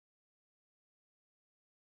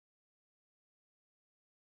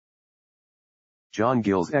John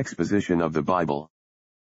Gill's Exposition of the Bible.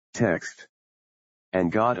 Text.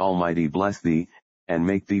 And God Almighty bless thee, and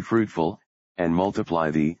make thee fruitful, and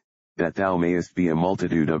multiply thee, that thou mayest be a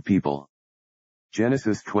multitude of people.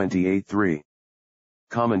 Genesis 28:3.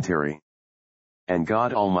 Commentary. And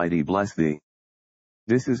God Almighty bless thee.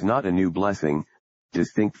 This is not a new blessing,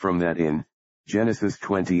 distinct from that in Genesis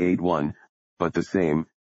 28:1, but the same.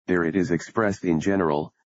 There it is expressed in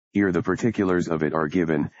general. Here the particulars of it are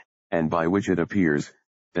given, and by which it appears,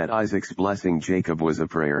 that Isaac's blessing Jacob was a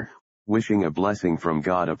prayer, wishing a blessing from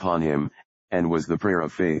God upon him, and was the prayer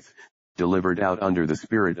of faith, delivered out under the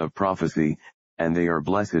spirit of prophecy, and they are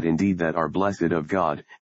blessed indeed that are blessed of God,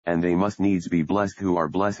 and they must needs be blessed who are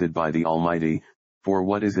blessed by the Almighty, for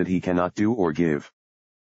what is it he cannot do or give?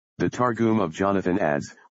 The Targum of Jonathan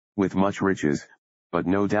adds, with much riches, but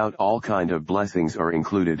no doubt all kind of blessings are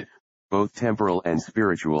included, both temporal and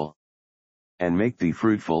spiritual. And make thee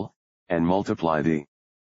fruitful, and multiply thee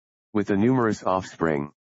with a numerous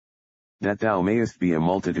offspring, that thou mayest be a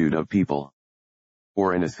multitude of people,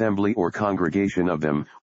 or an assembly or congregation of them,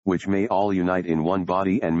 which may all unite in one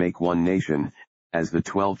body and make one nation, as the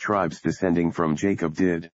 12 tribes descending from Jacob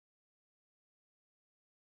did.